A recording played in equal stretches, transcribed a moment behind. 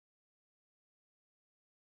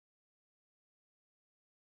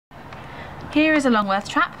Here is a Longworth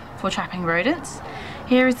trap for trapping rodents.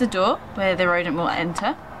 Here is the door where the rodent will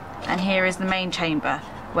enter, and here is the main chamber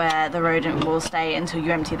where the rodent will stay until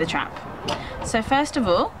you empty the trap. So first of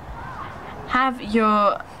all, have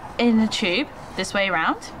your inner tube this way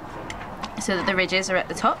around so that the ridges are at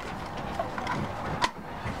the top,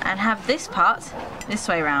 and have this part this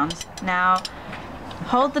way around. Now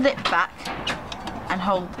hold the lip back and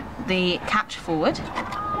hold the catch forward.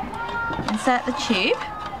 Insert the tube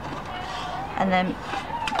and then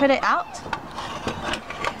put it out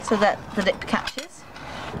so that the lip catches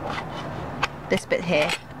this bit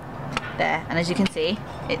here, there, and as you can see,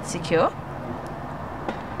 it's secure.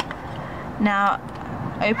 Now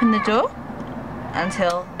open the door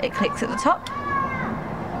until it clicks at the top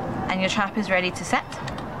and your trap is ready to set.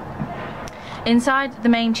 Inside the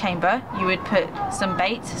main chamber you would put some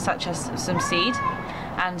bait, such as some seed,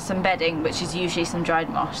 and some bedding, which is usually some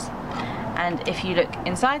dried moss. And if you look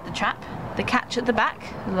inside the trap, the catch at the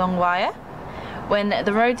back, the long wire, when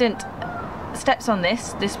the rodent steps on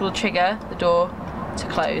this, this will trigger the door to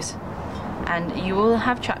close and you will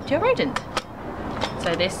have trapped your rodent.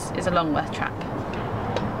 So this is a Longworth trap.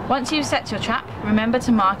 Once you've set your trap, remember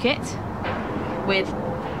to mark it with,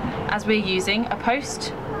 as we're using, a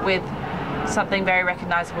post with something very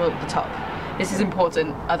recognisable at the top. This is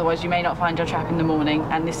important, otherwise you may not find your trap in the morning,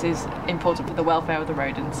 and this is important for the welfare of the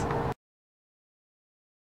rodents.